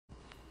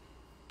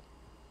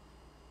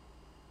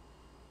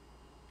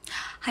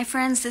Hi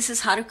friends, this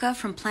is Haruka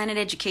from Planet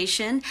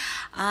Education.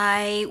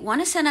 I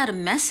want to send out a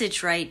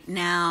message right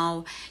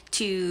now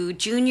to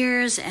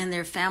juniors and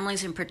their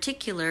families in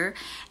particular,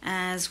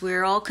 as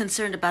we're all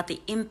concerned about the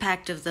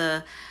impact of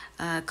the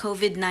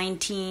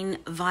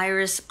COVID-19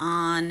 virus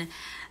on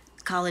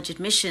college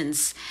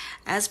admissions.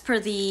 As per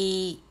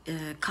the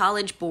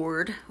College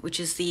Board, which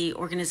is the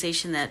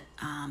organization that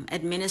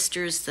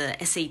administers the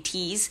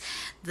SATs,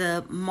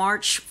 the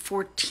March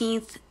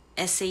 14th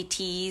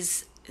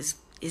SATs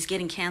is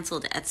getting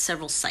canceled at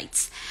several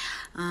sites.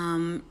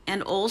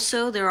 And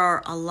also there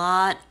are a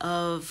lot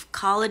of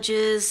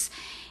colleges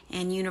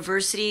and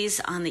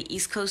universities on the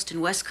East Coast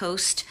and West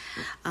Coast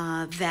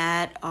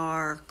that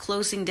are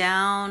closing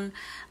down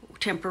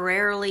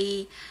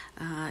temporarily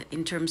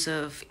in terms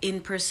of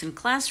in-person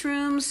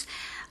classrooms.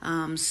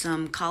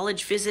 Some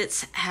college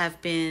visits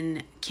have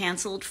been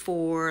canceled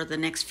for the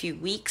next few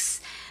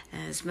weeks,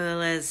 as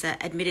well as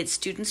admitted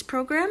students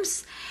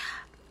programs.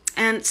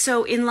 And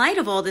so in light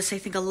of all this, I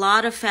think a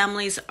lot of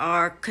families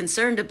are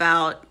concerned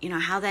about,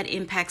 how that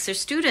impacts their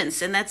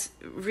students, and that's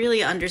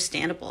really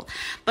understandable.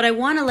 But I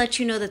want to let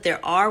you know that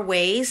there are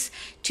ways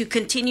to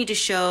continue to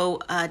show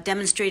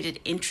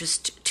demonstrated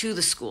interest to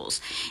the schools.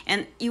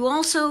 And you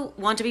also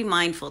want to be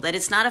mindful that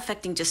it's not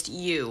affecting just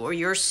you or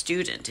your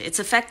student. It's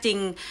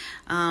affecting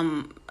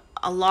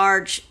a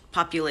large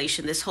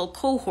population, this whole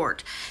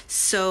cohort.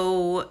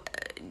 So,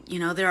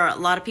 there are a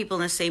lot of people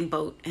in the same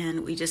boat,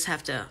 and we just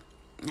have to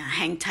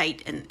hang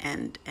tight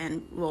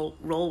and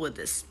roll with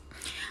this.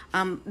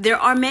 There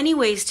are many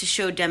ways to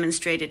show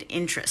demonstrated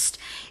interest,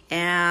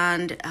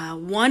 and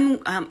I'm going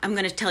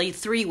to tell you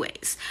 3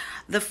 ways.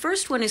 The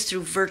first one is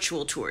through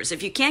virtual tours.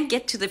 If you can't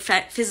get to the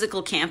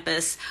physical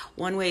campus,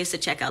 one way is to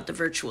check out the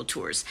virtual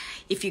tours.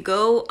 If you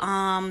go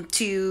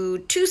to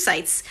 2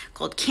 sites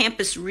called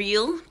Campus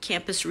Reel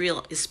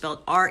is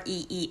spelled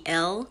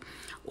R-E-E-L,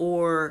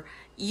 or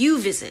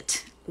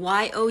YouVisit,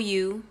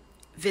 Y-O-U,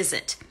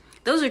 Visit.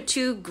 Those are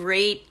 2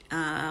 great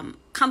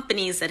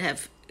companies that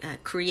have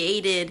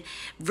created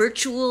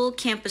virtual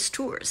campus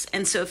tours.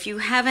 And so if you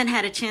haven't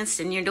had a chance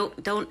and you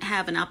don't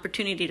have an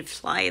opportunity to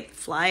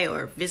fly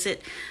or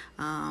visit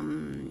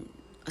a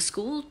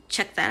school,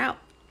 check that out.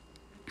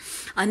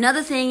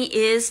 Another thing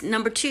is,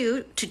 number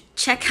 2, to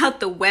check out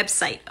the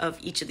website of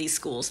each of these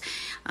schools.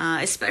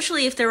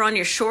 Especially if they're on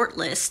your short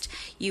list,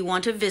 you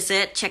want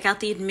to check out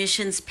the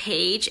admissions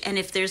page, and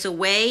if there's a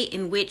way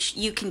in which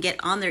you can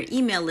get on their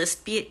email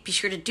list, be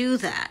sure to do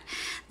that.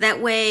 That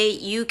way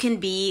you can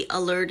be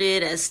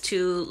alerted as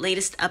to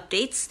latest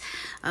updates,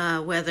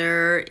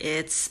 whether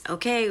it's,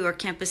 okay, your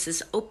campus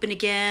is open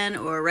again,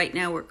 or right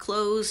now we're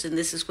closed and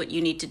this is what you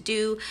need to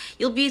do.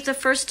 You'll be the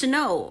first to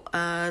know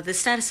the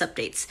status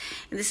updates.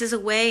 And this is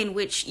a way in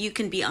which you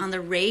can be on the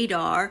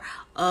radar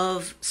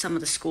of some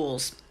of the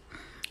schools.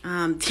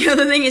 The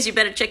other thing is, you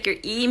better check your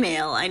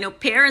email. I know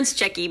parents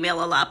check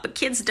email a lot, but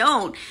kids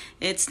don't.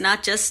 It's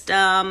not just,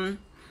 they're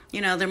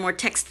more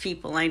text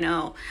people, I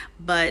know.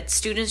 But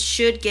students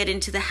should get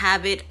into the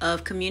habit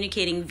of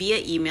communicating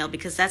via email,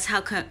 because that's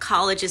how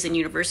colleges and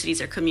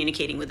universities are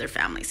communicating with their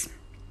families.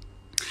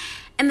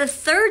 And the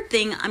third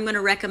thing I'm going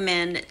to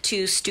recommend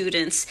to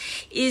students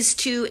is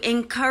to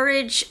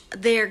encourage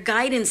their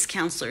guidance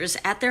counselors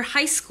at their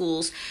high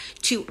schools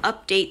to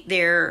update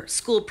their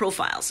school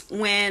profiles.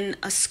 When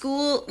a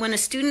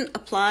student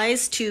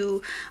applies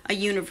to a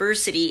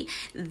university,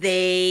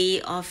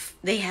 they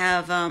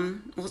have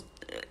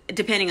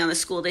depending on the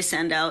school, they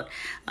send out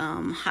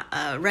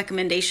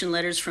recommendation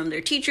letters from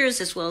their teachers,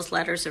 as well as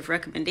letters of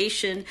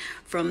recommendation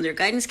from their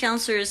guidance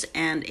counselors,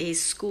 and a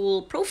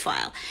school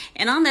profile.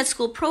 And on that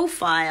school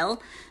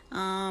profile,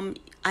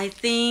 I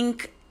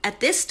think at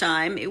this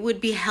time it would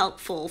be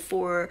helpful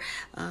for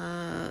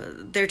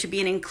there to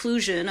be an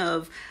inclusion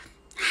of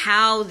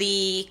how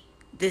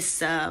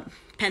this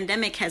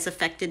pandemic has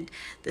affected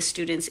the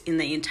students in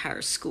the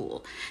entire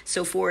school.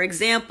 So for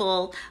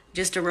example,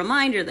 just a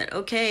reminder that,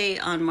 okay,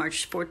 on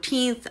March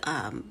 14th,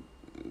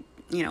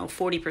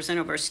 40%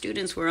 of our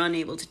students were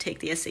unable to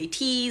take the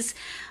SATs.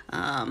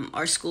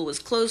 Our school was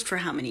closed for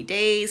how many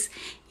days,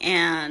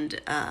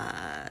 and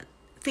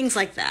things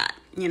like that,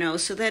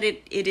 so that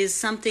it is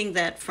something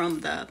that from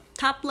the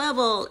top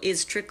level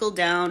is trickled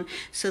down,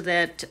 so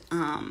that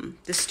one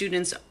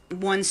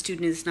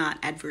student is not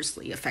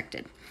adversely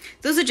affected.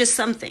 Those are just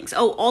some things.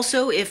 Oh,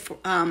 also, if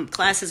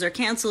classes are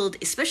canceled,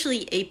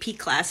 especially AP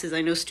classes,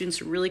 I know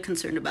students are really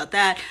concerned about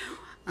that.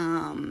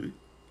 Have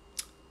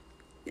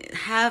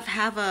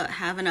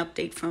an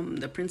update from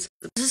the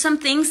principal. These are some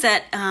things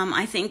that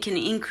I think can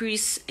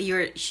increase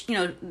your,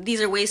 these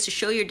are ways to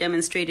show your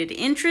demonstrated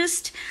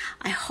interest.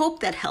 I hope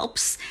that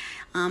helps.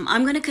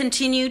 I'm going to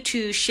continue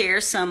to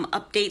share some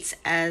updates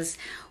as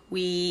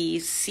we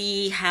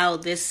see how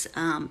this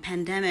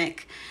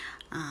pandemic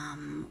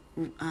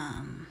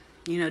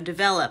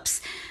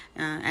develops.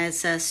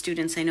 As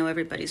students, I know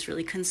everybody's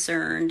really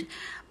concerned,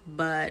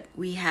 but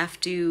we have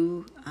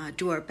to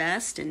do our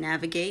best and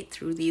navigate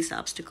through these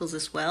obstacles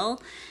as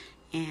well,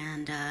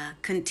 and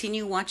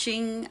continue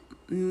watching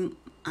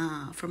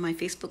for my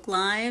Facebook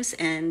Lives,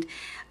 and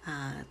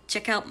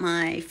check out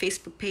my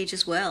Facebook page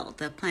as well,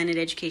 the Planet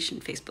Education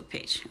Facebook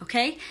page.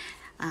 Okay?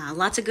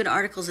 Lots of good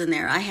articles in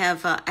there. I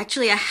have,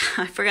 actually, I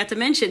forgot to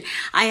mention,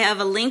 I have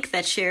a link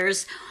that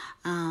shares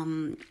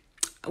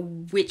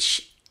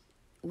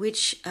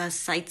which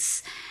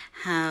sites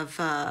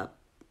have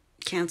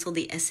canceled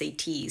the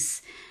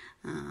SATs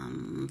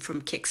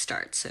from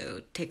Kickstart.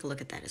 So take a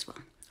look at that as well.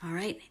 All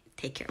right.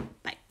 Take care.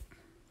 Bye.